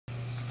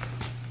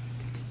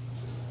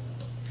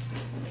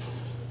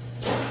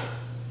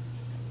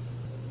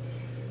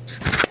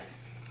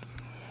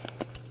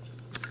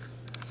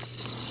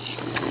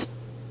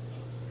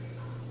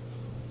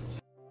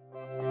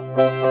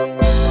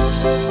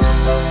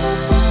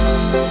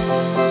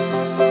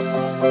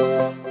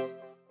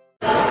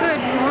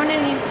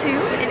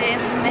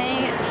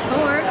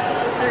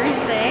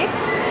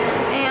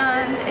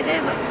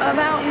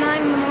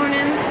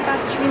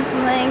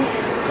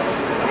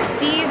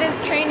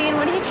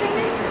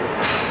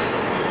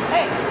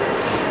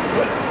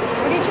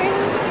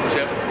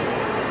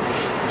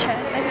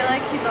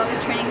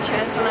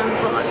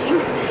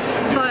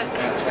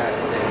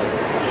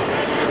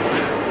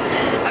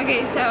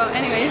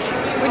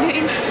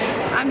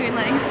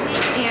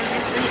and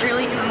it's really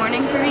early in the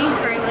morning for me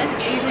for a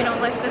lift. I usually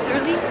don't lift this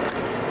early,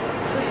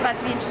 so it's about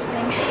to be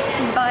interesting.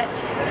 But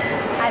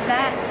I had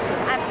that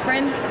at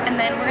sprints, and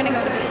then we're gonna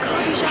go to this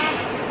coffee shop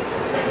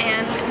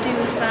and do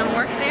some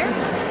work there.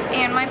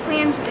 And my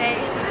plan today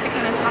is to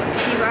kind of talk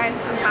to you guys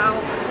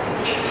about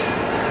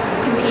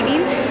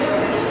competing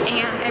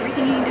and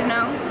everything you need to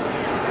know,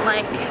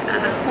 like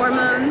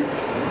hormones,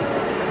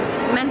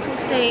 mental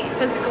state,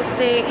 physical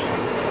state,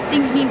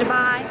 things you need to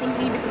buy, things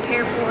you need to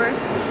prepare for,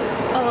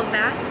 all of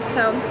that.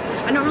 So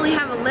I don't really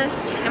have a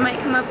list. I might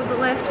come up with a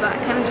list, but I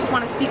kind of just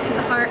want to speak from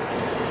the heart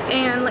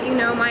and let you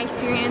know my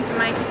experience and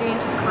my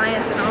experience with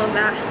clients and all of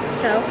that.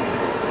 So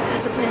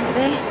that's the plan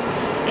today.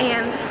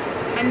 And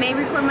I may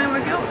record my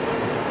workout,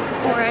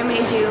 or I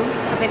may do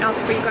something else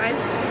for you guys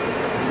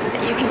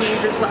that you can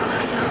use as well.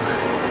 So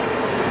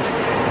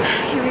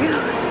here we go.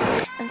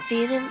 I'm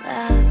feeling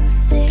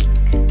lovesick,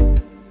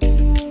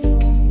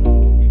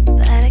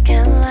 but I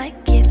kinda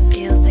like it,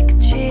 feels like a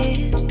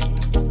trip.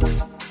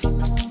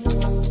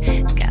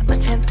 Got my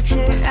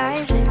temperature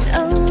rising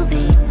over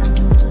you.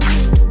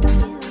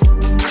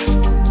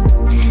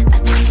 I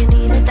think you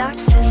need a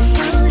doctor,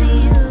 so do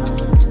you.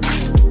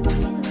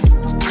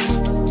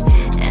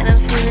 And I'm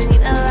feeling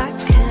you a lot,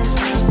 'cause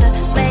of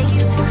the way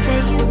you say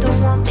you don't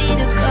want me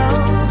to go.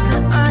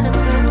 Put on a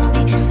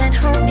movie, then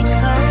hold me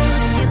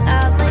close. You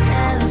are my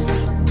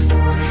LSD,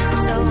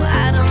 so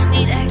I don't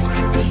need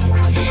ecstasy.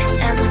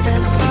 And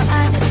before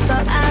I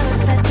thought I was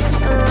better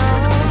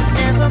alone.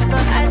 Never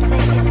thought I'd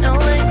say you know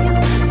when you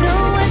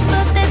know I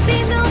thought there'd be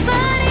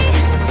nobody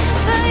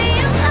but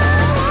you. I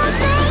want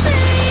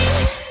nobody,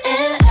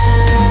 and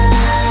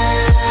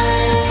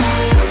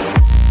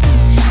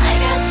I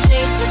got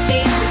straight to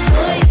pieces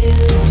for you.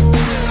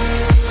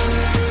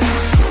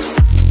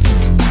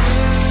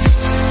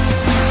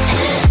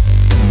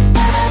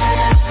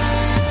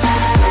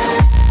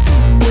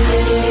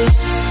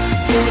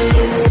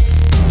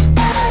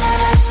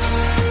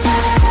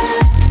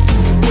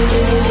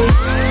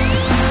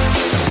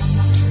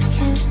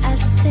 Can I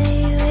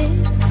stay with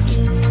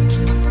you?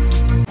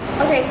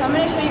 Okay, so I'm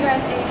going to show you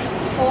guys a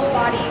full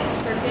body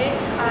circuit.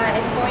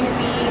 It's going to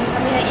be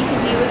something that you can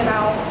do in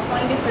about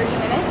 20 to 30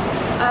 minutes.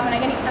 And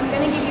I'm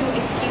going to give you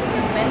a few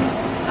movements,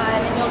 and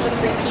then you'll just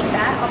repeat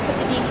that. I'll put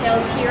the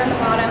details here on the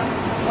bottom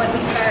when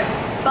we start.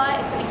 But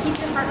it's going to keep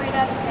your heart rate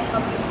up, it's going to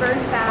help you burn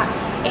fat,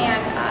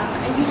 and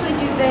I usually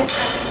do this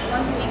at least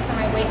once a week for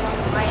my weight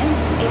loss clients,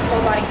 a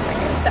full body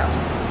circuit. So,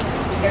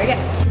 here we go.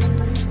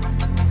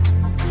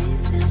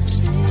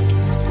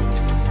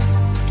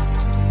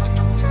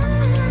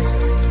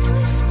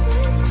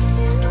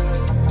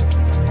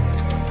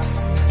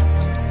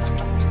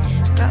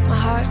 Got my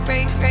heart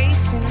rate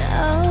racing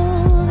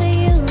over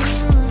you.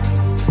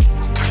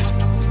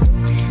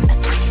 I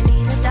think you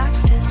need a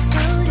doctor,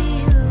 so do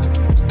you.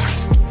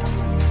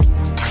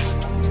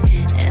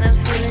 And I'm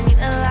feeling you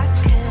a lot,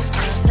 'cause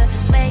of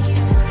the way you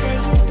say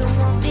you don't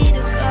want me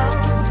to go.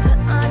 Put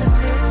on a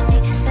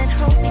movie, then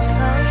hold me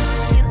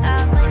close. You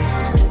are my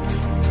LSD,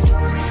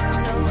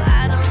 so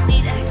I don't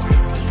need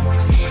ecstasy.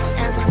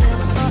 And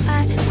before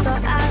I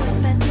thought I was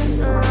better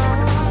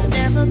alone.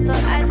 Never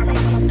thought I'd say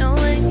you know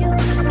when you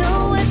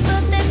know I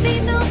thought there'd be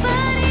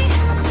nobody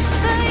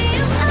but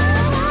you.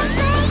 I want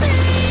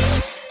nobody,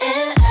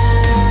 and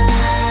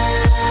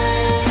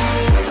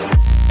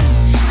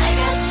I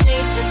got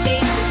straight to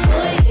pieces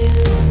for you.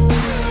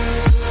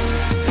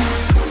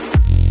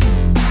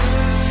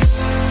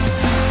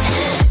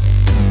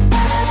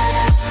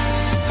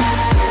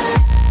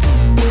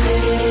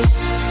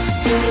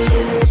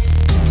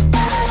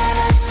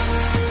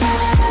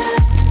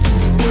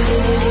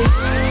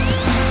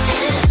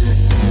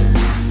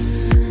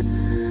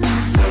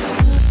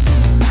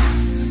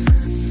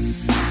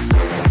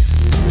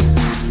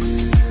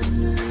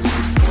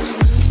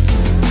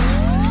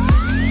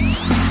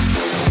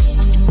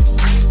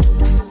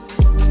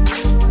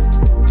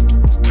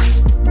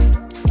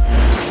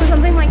 So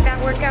something like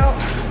that workout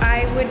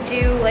I would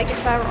do like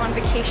if I were on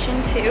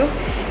vacation too,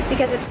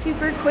 because it's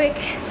super quick,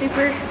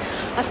 super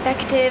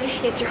effective,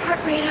 gets your heart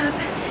rate up,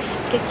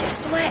 gets you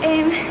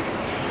sweating.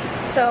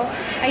 So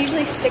I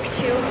usually stick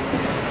to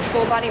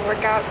full body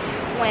workouts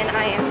when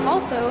I am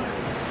also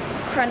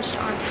crunched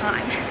on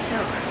time. So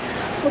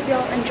hope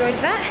y'all enjoyed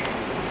that.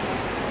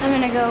 I'm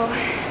gonna go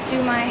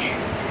do my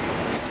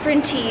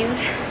sprinties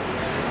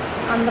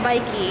on the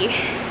bikey.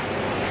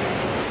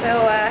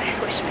 So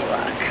wish me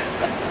luck.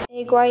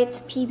 Egg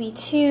whites,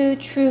 PB2,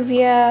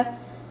 Truvia,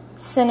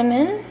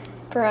 cinnamon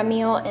for a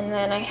meal, and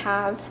then I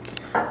have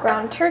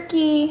ground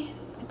turkey,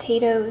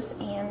 potatoes,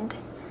 and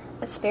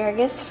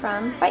asparagus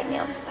from Bite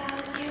Meals.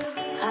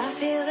 I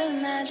feel the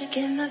magic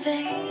in my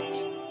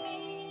veins.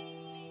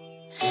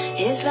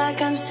 It's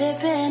like I'm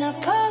sipping a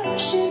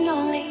potion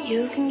only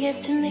you can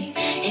give to me.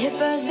 It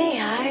burns me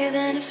higher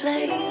than a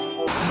flame.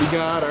 We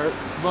got our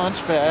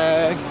lunch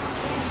bag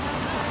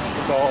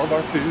with all of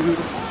our food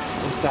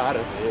inside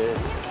of it.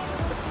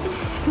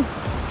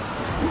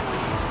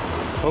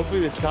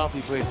 Hopefully this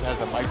coffee place has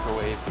a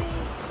microwave.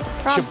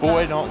 Your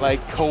boy don't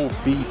like cold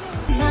beef.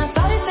 My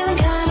body's feeling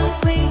kind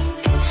of weak.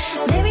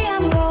 Maybe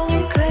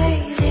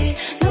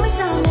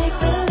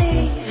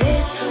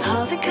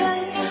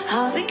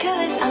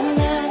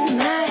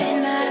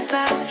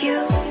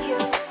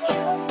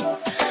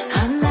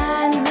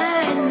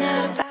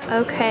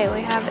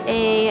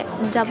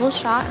double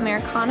shot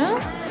Americano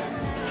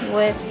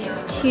with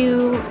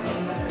 2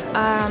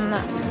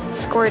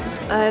 squirts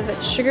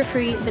of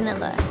sugar-free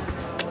vanilla.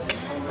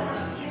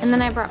 And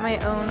then I brought my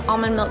own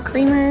almond milk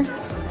creamer.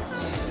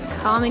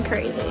 Call me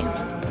crazy.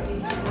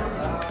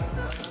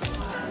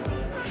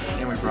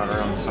 And we brought our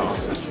own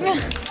sausage.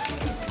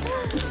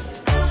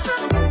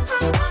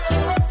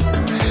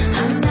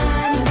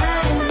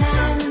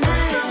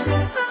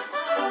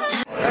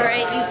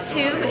 Alright,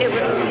 YouTube, it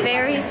was a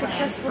very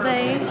successful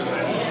day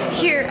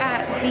here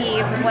at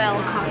the Well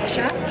coffee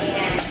shop.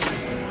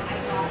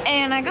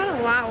 And I got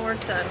a lot of work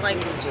done. Like,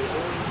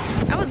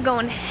 I was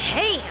going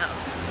ham.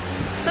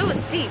 So was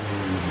Steve.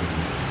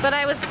 But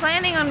I was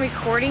planning on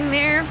recording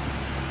there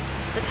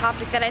the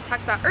topic that I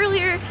talked about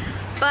earlier,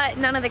 but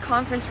none of the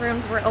conference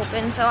rooms were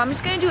open. So I'm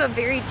just gonna do a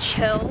very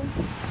chill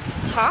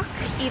talk,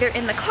 either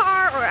in the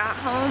car or at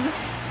home.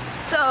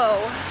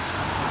 So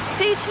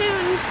stay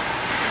tuned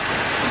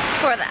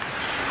for that.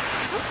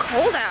 It's so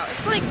cold out.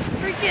 It's like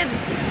freaking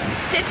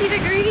 50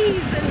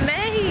 degrees in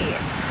May.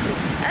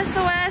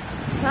 SOS,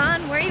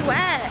 sun, where you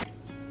at?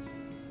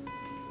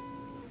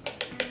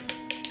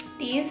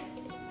 These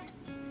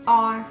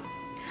are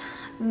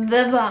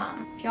the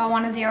bomb. If y'all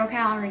want a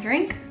 0-calorie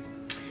drink,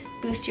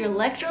 boost your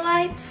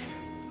electrolytes,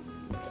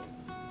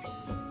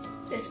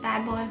 this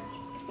bad boy.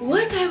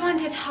 What I want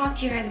to talk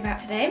to you guys about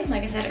today,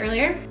 like I said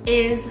earlier,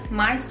 is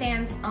my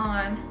stance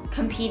on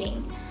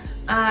competing.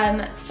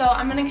 So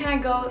I'm gonna kind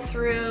of go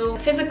through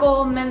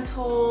physical,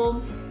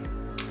 mental,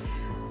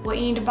 what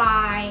you need to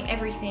buy,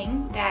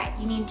 everything that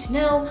you need to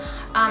know.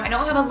 I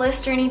don't have a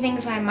list or anything,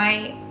 so I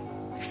might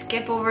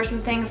skip over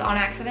some things on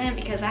accident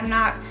because I'm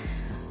not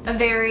a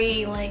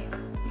very like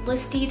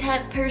listy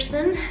type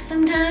person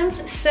sometimes.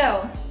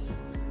 So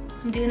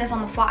I'm doing this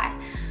on the fly.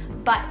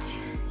 But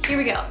here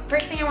we go.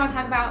 First thing I want to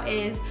talk about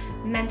is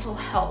mental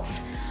health.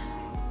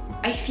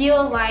 I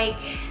feel like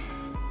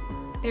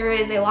there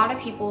is a lot of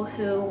people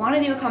who want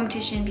to do a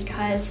competition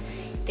because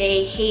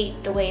they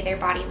hate the way their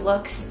body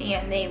looks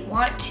and they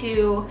want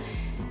to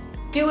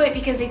do it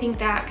because they think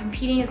that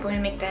competing is going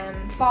to make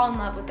them fall in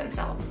love with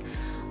themselves.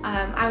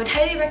 I would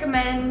highly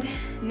recommend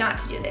not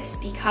to do this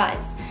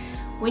because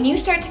when you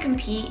start to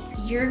compete,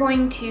 you're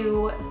going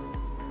to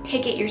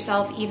pick at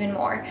yourself even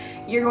more.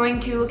 You're going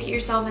to look at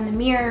yourself in the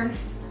mirror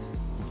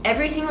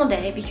every single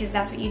day, because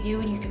that's what you do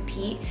when you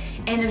compete,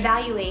 and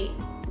evaluate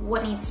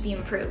what needs to be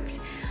improved.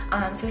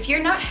 So if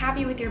you're not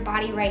happy with your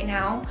body right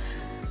now,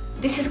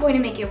 this is going to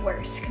make it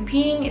worse.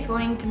 Competing is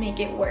going to make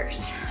it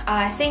worse.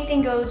 Same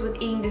thing goes with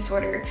eating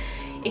disorder.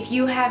 If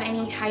you have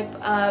any type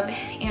of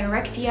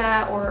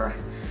anorexia or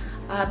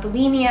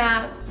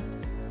bulimia,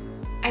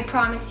 I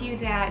promise you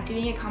that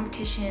doing a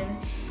competition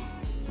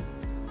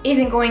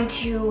isn't going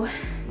to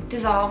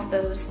dissolve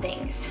those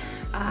things.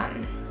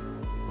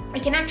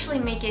 It can actually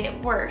make it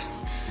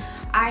worse.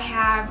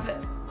 I've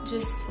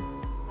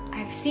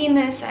seen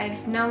this,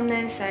 I've known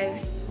this,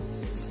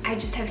 I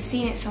just have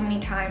seen it so many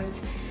times,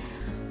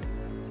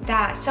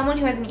 that someone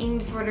who has an eating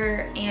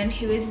disorder and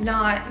who is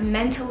not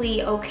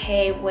mentally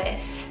okay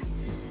with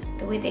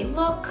the way they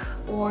look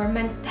or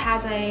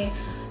has a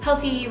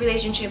healthy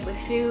relationship with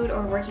food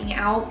or working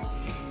out,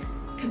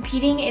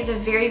 competing is a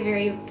very,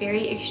 very,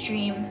 very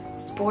extreme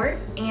sport,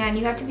 and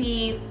you have to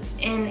be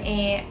in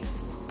a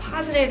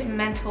positive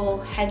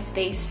mental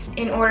headspace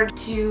in order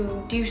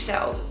to do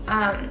so.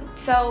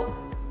 So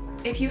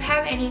if you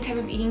have any type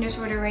of eating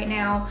disorder right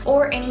now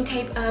or any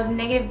type of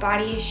negative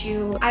body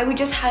issue, I would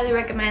just highly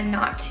recommend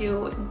not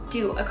to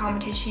do a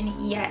competition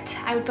yet.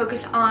 I would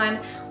focus on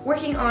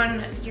working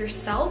on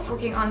yourself,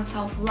 working on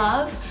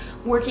self-love,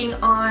 working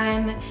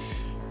on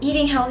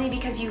eating healthy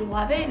because you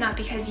love it, not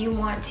because you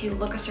want to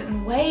look a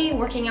certain way,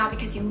 working out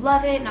because you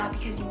love it, not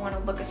because you want to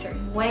look a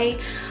certain way.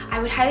 I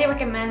would highly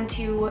recommend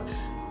to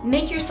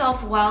make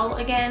yourself well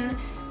again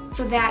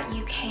so that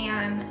you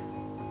can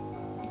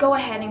go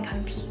ahead and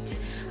compete.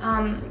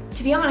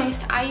 To be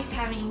honest, I used to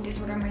have an eating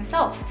disorder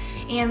myself,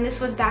 and this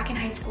was back in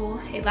high school.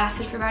 It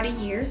lasted for about a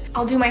year.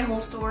 I'll do my whole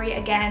story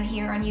again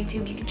here on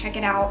YouTube. You can check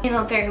it out in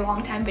a very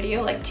long time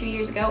video, like 2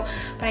 years ago,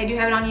 but I do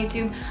have it on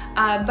YouTube.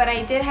 But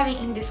I did have an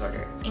eating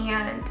disorder,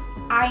 and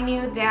I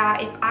knew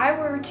that if I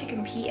were to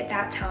compete at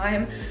that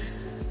time,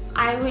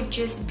 I would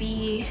just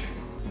be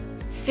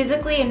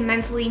physically and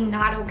mentally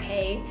not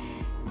okay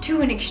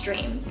to an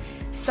extreme.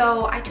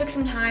 So I took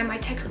some time. I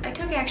took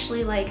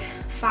actually like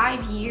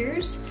 5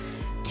 years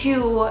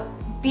to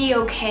be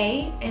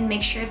okay and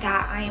make sure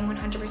that I am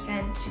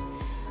 100%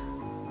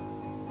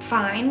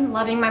 fine,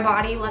 loving my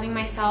body, loving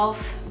myself,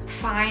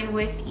 fine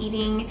with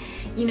eating,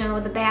 you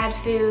know, the bad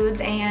foods,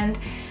 and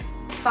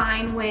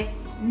fine with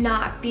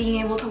not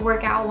being able to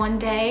work out one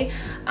day.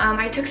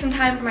 I took some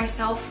time for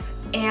myself,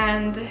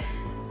 and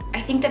I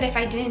think that if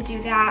I didn't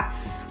do that,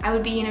 I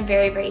would be in a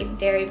very, very,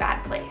 very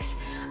bad place.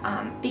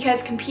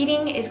 Because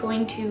competing is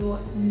going to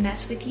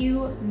mess with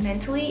you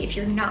mentally if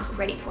you're not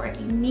ready for it.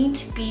 You need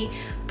to be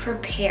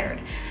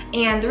prepared.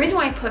 And the reason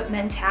why I put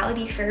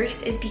mentality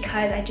first is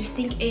because I just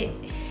think it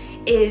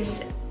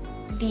is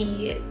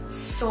the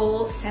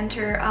sole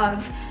center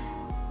of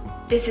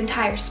this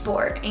entire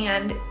sport,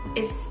 and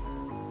it's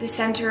the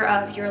center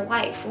of your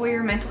life. Where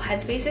your mental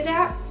headspace is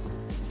at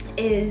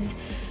is,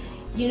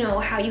 you know,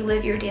 how you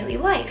live your daily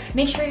life.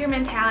 Make sure your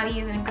mentality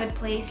is in a good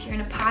place, you're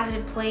in a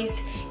positive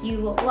place, you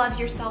love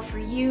yourself for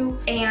you,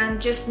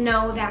 and just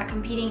know that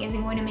competing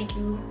isn't going to make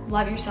you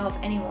love yourself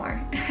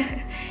anymore.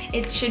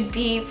 It should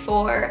be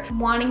for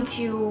wanting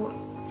to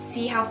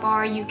see how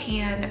far you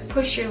can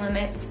push your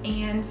limits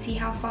and see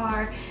how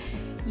far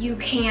you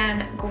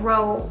can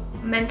grow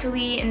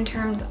mentally in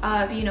terms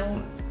of, you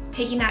know,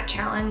 taking that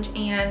challenge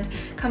and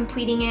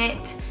completing it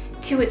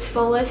to its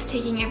fullest,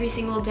 taking every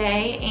single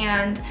day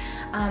and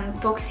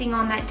focusing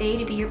on that day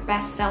to be your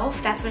best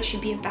self. That's what it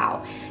should be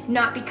about.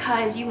 Not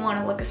because you want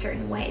to look a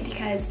certain way,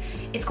 because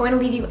it's going to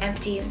leave you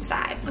empty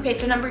inside. Okay,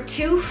 so number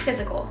 2,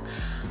 physical.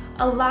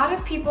 A lot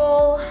of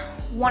people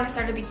want to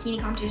start a bikini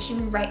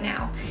competition right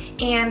now,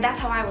 and that's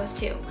how I was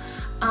too.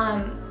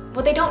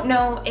 What they don't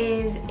know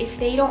is if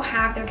they don't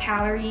have their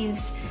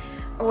calories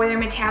or their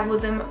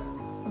metabolism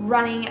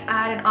running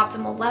at an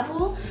optimal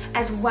level,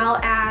 as well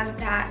as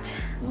that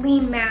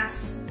lean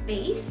mass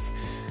base,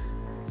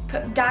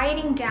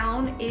 dieting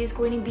down is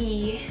going to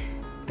be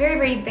very,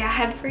 very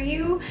bad for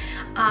you,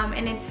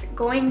 and it's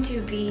going to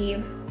be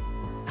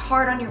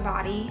hard on your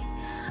body,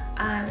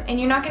 and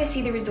you're not going to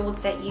see the results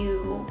that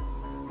you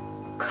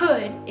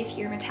could if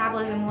your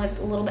metabolism was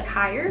a little bit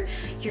higher,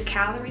 your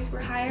calories were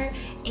higher,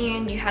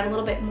 and you had a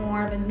little bit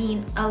more of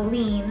a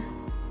lean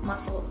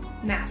muscle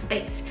mass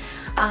base.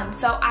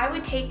 So I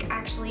would take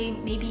actually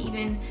maybe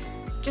even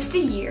just a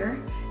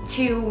year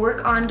to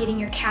work on getting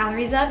your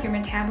calories up, your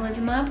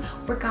metabolism up,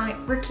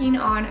 working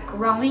on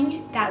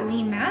growing that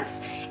lean mass,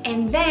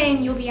 and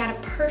then you'll be at a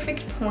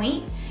perfect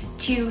point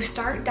to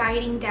start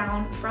dieting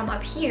down from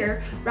up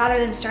here rather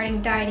than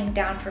starting dieting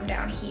down from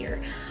down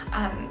here.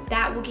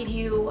 That will give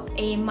you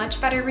a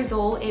much better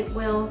result. It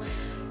will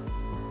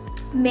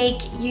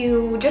make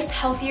you just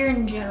healthier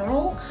in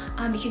general,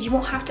 because you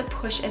won't have to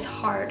push as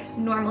hard.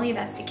 Normally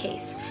that's the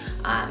case.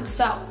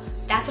 So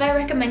that's what I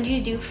recommend you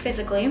to do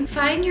physically.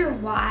 Find your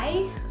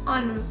why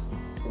on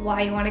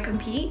why you want to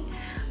compete,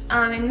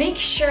 and make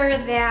sure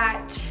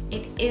that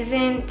it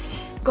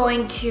isn't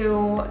going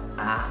to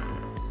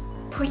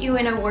put you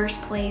in a worse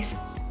place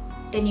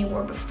than you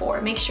were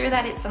before. Make sure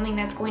that it's something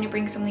that's going to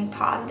bring something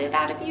positive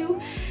out of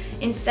you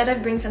instead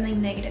of bring something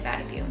negative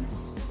out of you.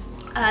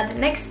 The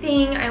next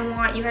thing I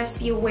want you guys to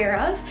be aware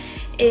of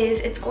is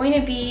it's going to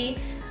be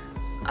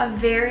a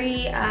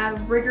very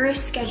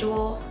rigorous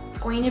schedule. It's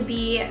going to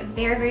be a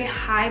very, very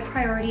high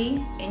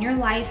priority in your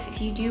life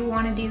if you do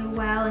want to do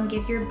well and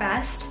give your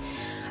best.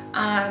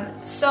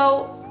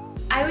 So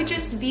I would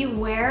just be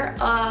aware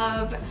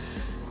of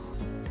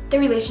the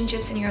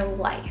relationships in your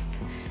life.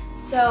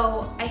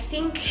 So I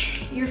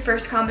think your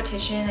first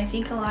competition, I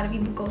think a lot of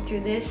people go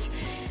through this,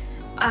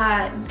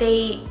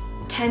 they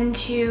tend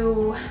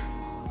to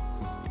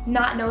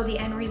not know the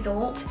end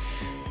result,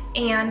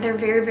 and they're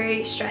very,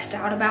 very stressed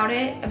out about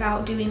it,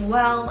 about doing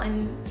well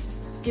and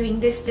doing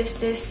this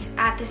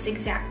at this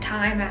exact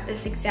time, at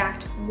this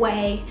exact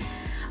way.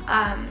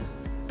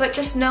 But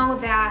just know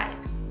that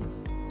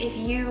if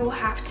you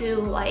have to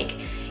like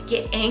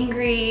get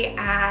angry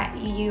at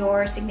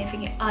your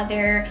significant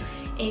other,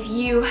 if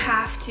you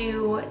have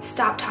to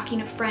stop talking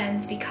to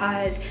friends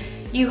because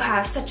you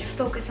have such a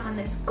focus on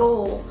this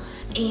goal,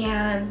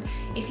 and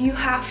if you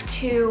have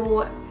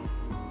to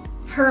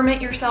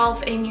hermit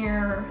yourself in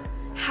your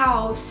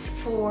house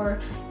for,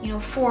 you know,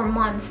 4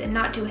 months and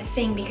not do a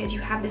thing because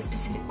you have this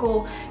specific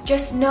goal,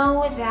 just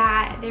know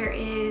that there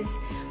is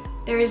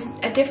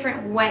a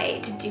different way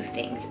to do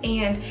things,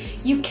 and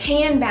you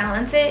can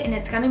balance it, and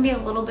it's going to be a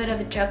little bit of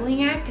a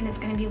juggling act, and it's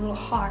going to be a little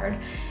hard.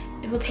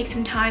 It will take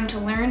some time to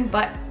learn,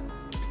 but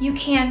you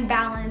can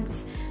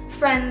balance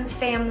friends,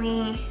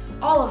 family,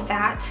 all of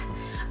that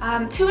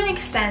to an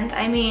extent.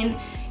 I mean,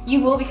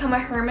 you will become a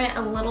hermit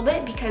a little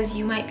bit because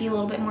you might be a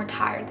little bit more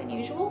tired than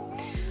usual,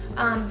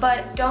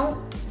 but don't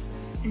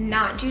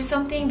not do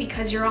something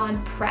because you're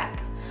on prep.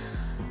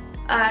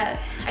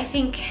 I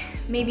think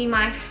maybe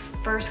my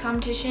first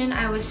competition,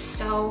 I was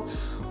so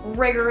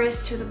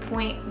rigorous to the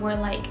point where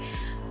like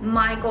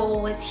my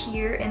goal was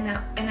here,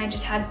 and I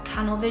just had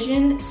tunnel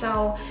vision.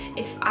 So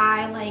if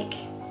I like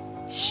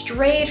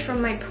strayed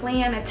from my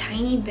plan a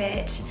tiny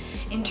bit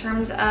in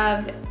terms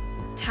of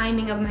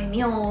timing of my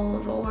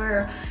meals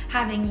or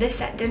having this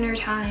at dinner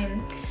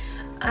time,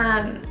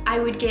 I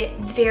would get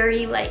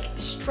very like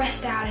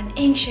stressed out and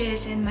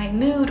anxious, and my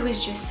mood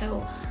was just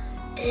so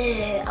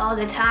all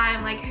the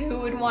time. Like, who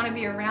would want to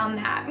be around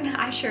that?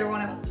 I sure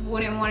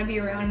wouldn't want to be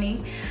around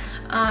me.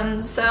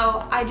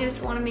 So I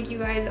just want to make you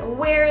guys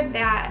aware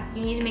that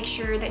you need to make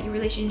sure that your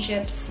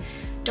relationships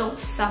don't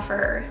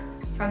suffer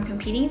from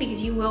competing,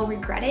 because you will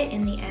regret it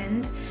in the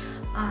end.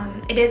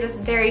 It is a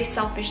very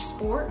selfish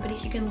sport, but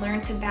if you can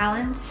learn to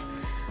balance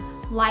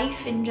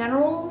life in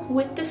general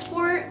with the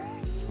sport,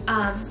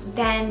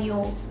 then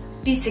you'll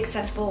be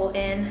successful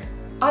in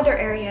other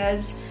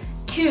areas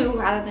too,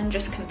 rather than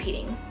just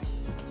competing.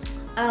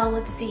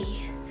 Let's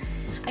see.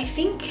 I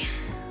think,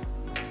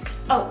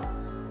 oh,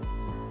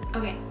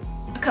 okay.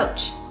 A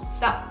coach.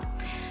 So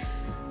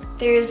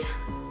there's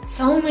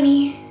so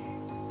many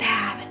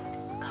bad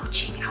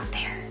coaching out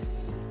there,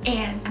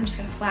 and I'm just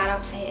gonna flat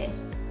out say it,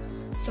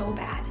 so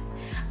bad.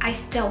 I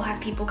still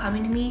have people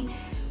coming to me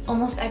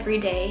almost every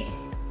day,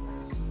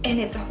 and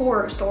it's a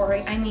horror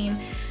story. I mean,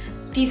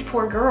 these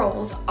poor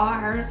girls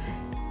are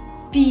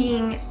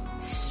being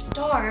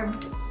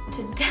starved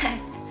to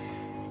death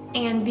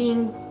and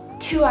being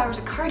 2 hours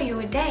of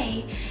cardio a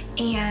day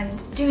and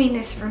doing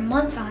this for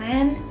months on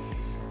end,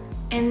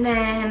 and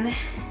then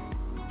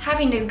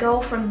having to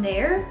go from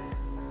there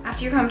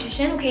after your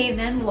competition. Okay,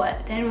 then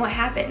what? Then what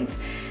happens?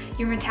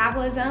 Your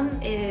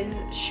metabolism is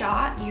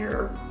shot,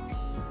 your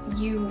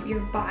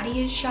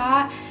body is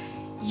shot,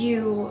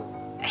 you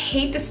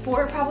hate the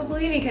sport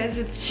probably because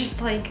it's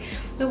just like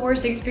the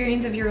worst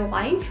experience of your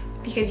life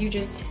because you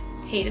just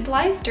hated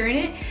life during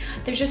it.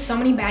 There's just so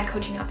many bad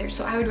coaching out there,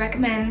 so I would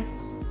recommend,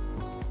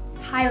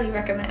 highly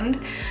recommend,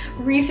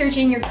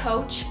 researching your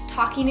coach,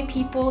 talking to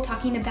people,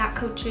 talking to that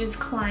coach's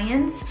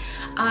clients,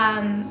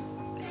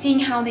 seeing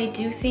how they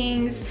do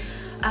things,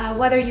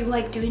 whether you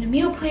like doing a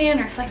meal plan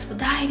or flexible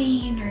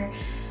dieting or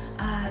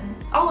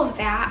all of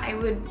that. I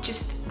would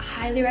just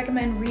highly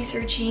recommend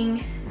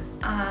researching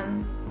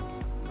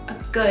a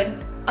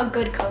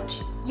good coach.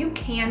 You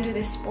can do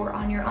this sport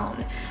on your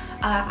own.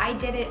 I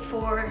did it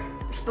for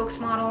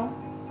spokesmodel,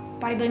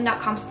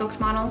 bodybuilding.com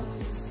spokesmodel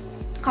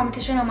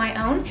competition on my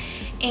own,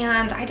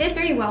 and I did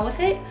very well with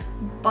it,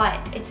 but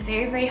it's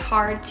very, very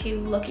hard to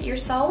look at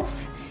yourself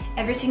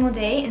every single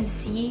day and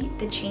see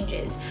the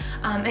changes.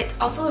 It's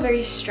also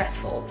very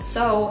stressful.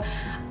 So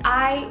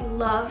I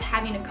love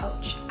having a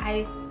coach.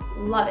 I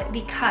love it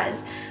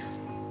because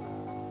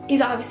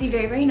he's obviously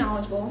very, very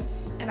knowledgeable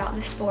about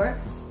this sport,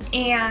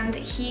 and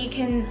he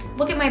can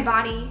look at my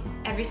body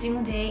every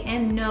single day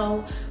and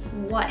know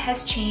what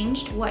has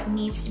changed, what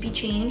needs to be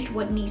changed,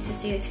 what needs to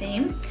stay the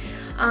same.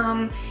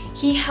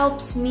 He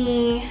helps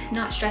me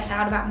not stress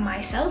out about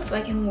myself so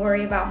I can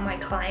worry about my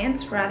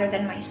clients rather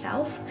than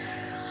myself.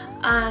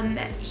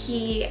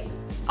 He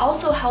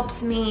also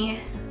helps me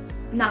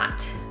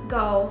not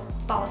go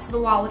balls to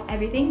the wall with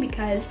everything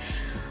because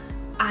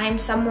I'm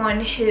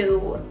someone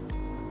who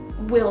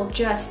will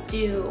just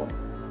do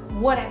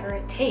whatever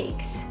it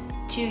takes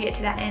to get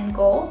to that end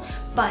goal,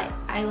 but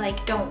I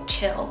don't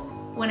chill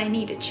when I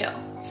need to chill.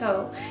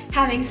 So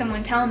having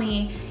someone tell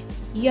me,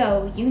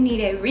 yo, you need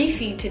a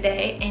refeed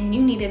today and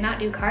you need to not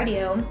do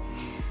cardio,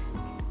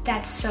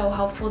 that's so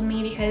helpful to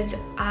me because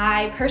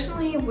I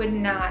personally would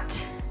not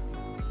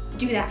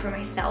do that for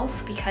myself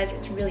because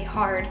it's really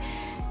hard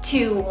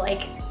to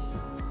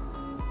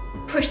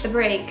push the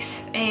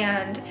brakes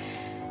and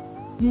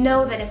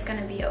know that it's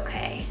gonna be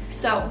okay.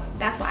 So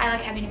that's why I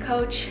like having a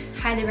coach.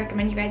 Highly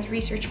recommend you guys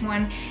research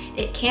one.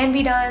 It can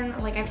be done.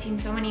 I've seen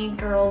so many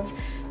girls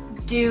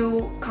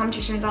do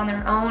competitions on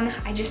their own.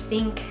 I just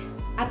think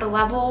at the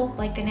level,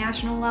 the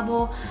national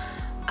level,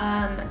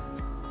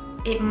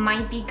 it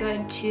might be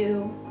good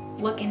to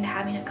look into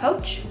having a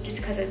coach just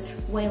because it's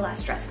way less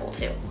stressful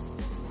too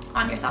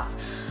on yourself.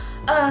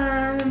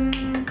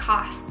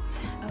 Costs.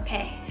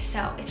 Okay,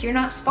 so if you're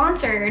not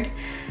sponsored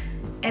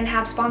and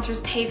have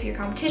sponsors pay for your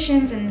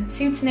competitions and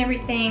suits and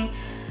everything,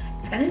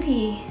 it's gonna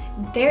be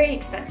very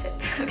expensive.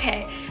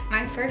 Okay,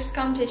 my first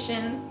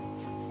competition,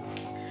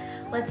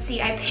 let's see,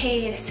 I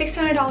paid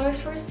 $600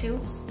 for a suit.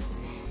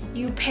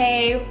 You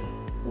pay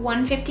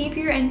 $150 for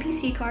your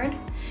NPC card.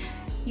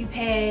 You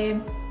pay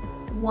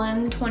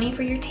 $120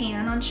 for your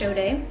tan on show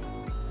day.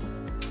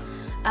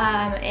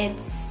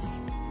 It's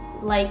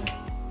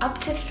up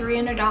to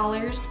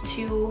 $300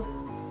 to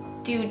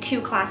do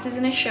 2 classes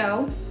in a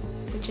show,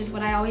 which is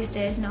what I always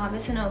did,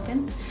 novice and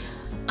open.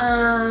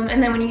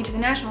 And then when you get to the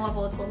national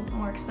level, it's a little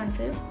more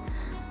expensive.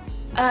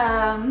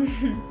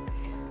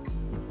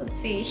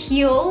 Let's see,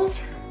 heels,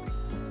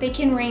 they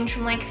can range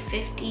from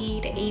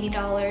 $50 to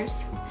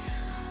 $80.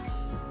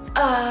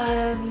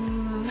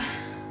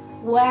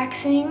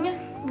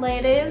 Waxing,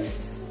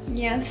 ladies,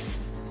 yes,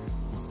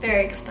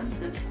 very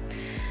expensive.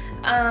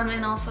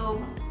 And also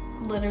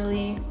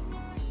literally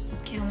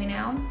kill me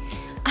now.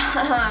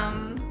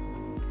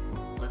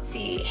 Let's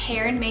see,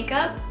 hair and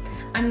makeup.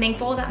 I'm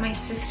thankful that my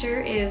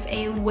sister is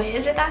a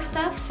whiz at that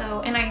stuff,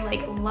 so, and I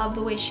love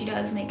the way she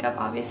does makeup,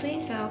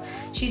 obviously, so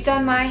she's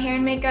done my hair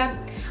and makeup.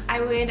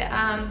 I would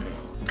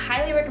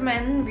highly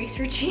recommend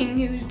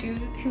researching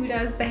who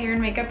does the hair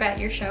and makeup at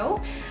your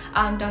show.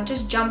 Don't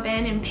just jump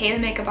in and pay the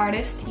makeup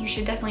artist. You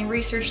should definitely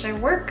research their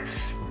work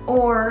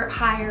or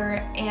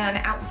hire an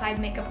outside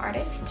makeup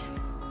artist.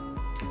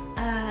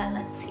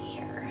 Let's see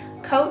here.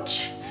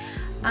 Coach,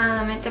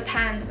 it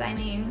depends. I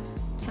mean,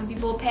 some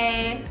people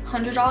pay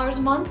 $100 a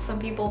month, some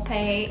people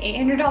pay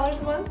 $800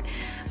 a month,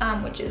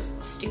 which is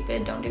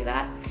stupid, don't do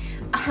that.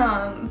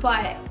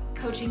 But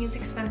coaching is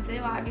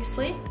expensive,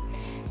 obviously.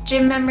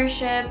 Gym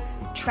membership,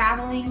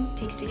 traveling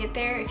takes to get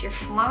there. If you're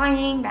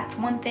flying, that's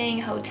one thing.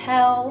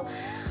 Hotel,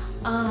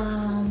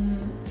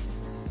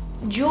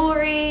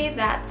 jewelry,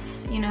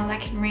 that's,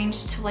 that can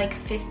range to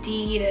 $50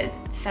 to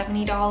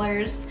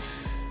 $70.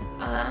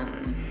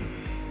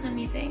 Let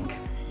me think.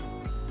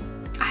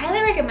 I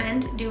highly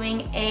recommend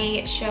doing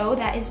a show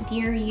that is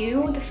near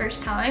you the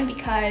first time,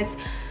 because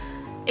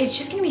it's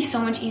just gonna be so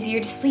much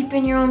easier to sleep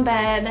in your own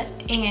bed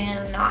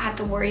and not have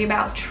to worry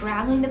about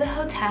traveling to the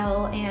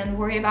hotel and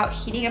worry about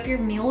heating up your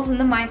meals in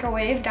the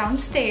microwave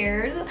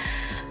downstairs.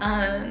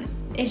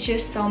 It's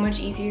just so much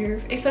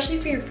easier, especially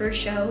for your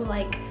first show.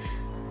 Like,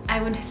 I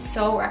would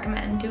so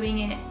recommend doing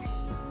it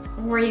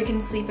where you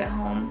can sleep at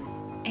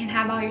home and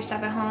have all your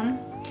stuff at home.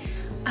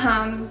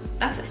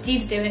 That's what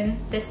Steve's doing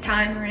this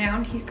time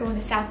around. He's going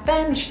to South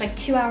Bend, which is like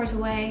 2 hours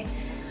away.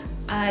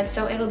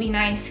 So it'll be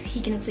nice. He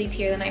can sleep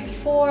here the night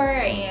before,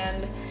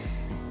 and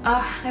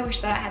I wish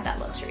that I had that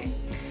luxury.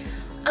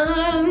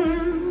 Let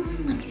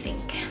me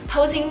think.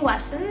 Posing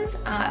lessons.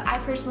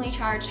 I personally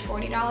charge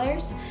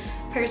 $40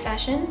 per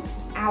session,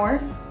 hour.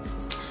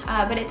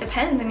 But it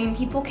depends. I mean,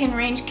 people can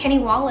range. Kenny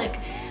Wallach,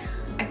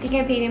 I think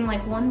I paid him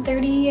like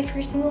 $130 for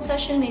a single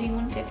session, maybe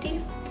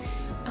 $150.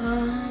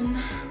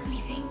 Let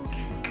me think.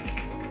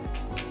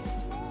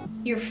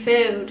 Your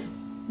food,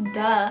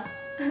 duh.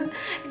 I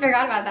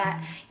forgot about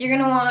that. You're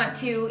gonna want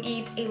to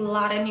eat a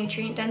lot of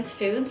nutrient-dense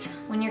foods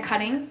when you're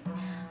cutting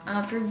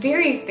for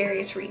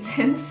various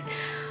reasons.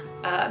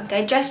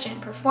 Digestion,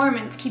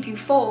 performance, keep you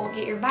full,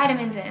 get your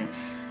vitamins in,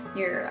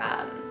 your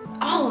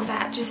all of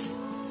that. Just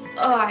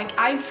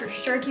I for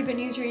sure keep it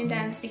nutrient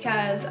dense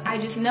because I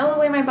just know the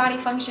way my body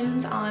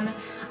functions on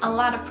a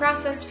lot of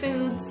processed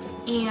foods,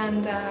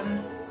 and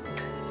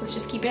let's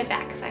just keep it at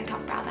that because I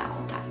talk about that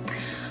all the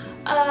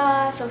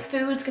time. So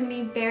food's gonna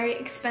be very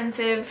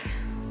expensive,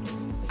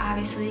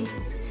 obviously.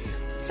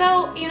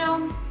 So, you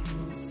know,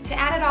 to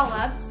add it all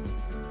up,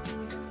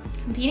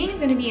 competing is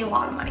gonna be a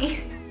lot of money.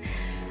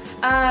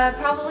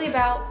 Probably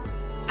about,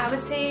 I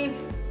would say,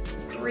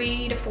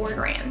 3 to 4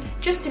 grand,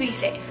 just to be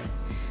safe.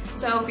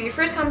 So for your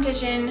first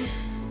competition,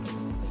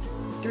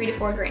 3 to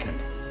 4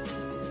 grand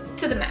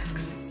to the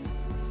max.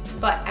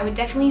 But I would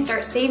definitely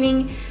start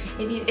saving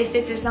if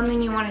this is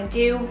something you want to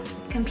do.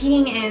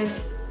 Competing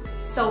is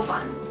so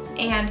fun,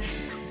 and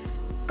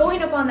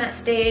going up on that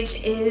stage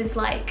is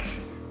like,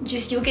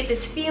 just you'll get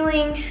this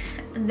feeling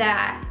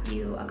that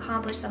you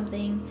accomplished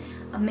something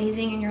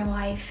amazing in your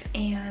life,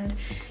 and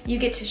you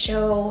get to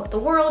show the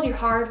world your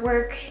hard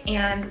work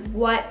and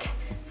what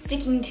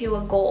sticking to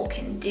a goal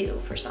can do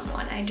for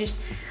someone.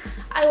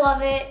 I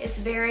love it. It's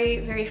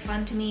very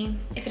fun to me.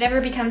 If it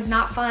ever becomes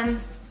not fun,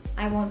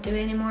 I won't do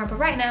it anymore. But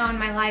right now in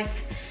my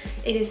life,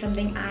 it is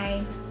something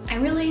I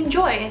really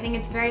enjoy. I think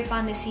it's very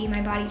fun to see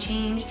my body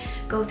change,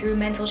 go through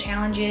mental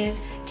challenges,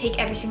 take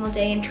every single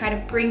day and try to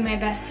bring my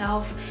best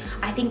self.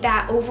 I think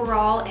that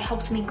overall, it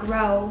helps me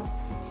grow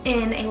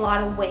in a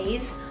lot of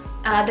ways.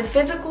 The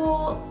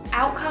physical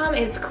outcome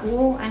is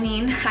cool. I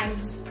mean, I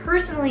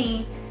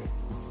personally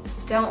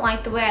don't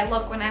like the way I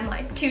look when I'm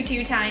like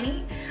too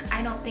tiny.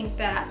 I don't think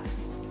that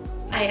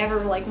I ever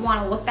like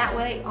want to look that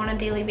way on a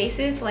daily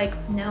basis, like,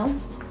 no.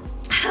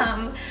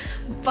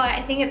 But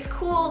I think it's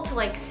cool to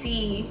like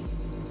see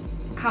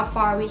how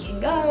far we can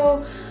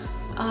go.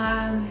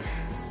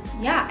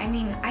 Yeah, I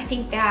mean, I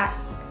think that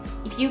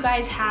if you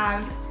guys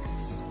have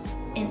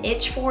an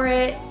itch for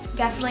it,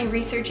 definitely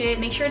research it.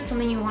 Make sure it's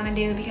something you want to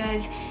do,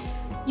 because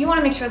you want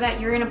to make sure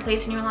that you're in a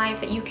place in your life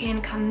that you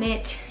can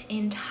commit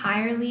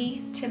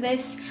entirely to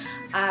this,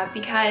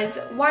 because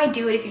why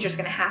do it if you're just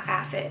gonna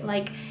half-ass it?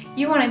 Like,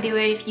 you want to do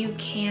it if you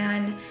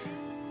can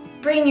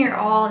bring your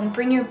all and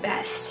bring your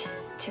best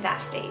to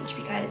that stage,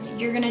 because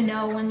you're gonna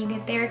know when you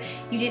get there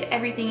you did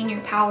everything in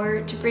your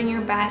power to bring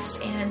your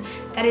best, and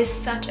that is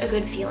such a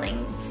good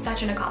feeling,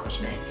 such an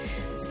accomplishment.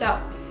 So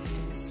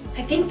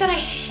I think that I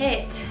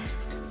hit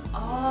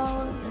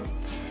all the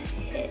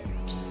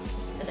tips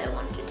that I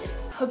wanted to do.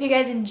 Hope you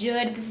guys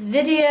enjoyed this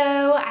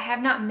video. I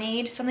have not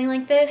made something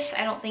like this,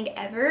 I don't think,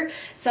 ever.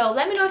 So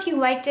let me know if you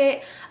liked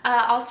it.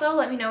 Also,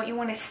 let me know what you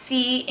want to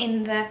see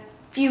in the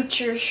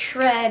future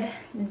shred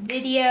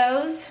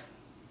videos.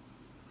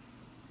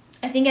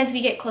 I think as we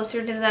get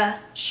closer to the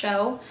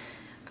show,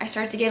 I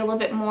start to get a little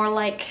bit more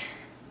like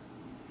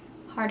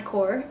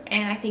hardcore,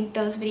 and I think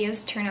those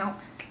videos turn out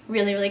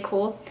really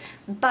cool.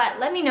 But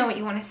let me know what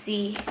you want to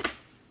see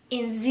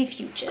in the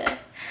future.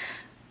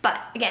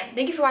 But again,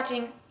 thank you for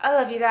watching. I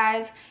love you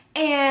guys,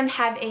 and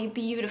have a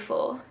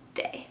beautiful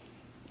day.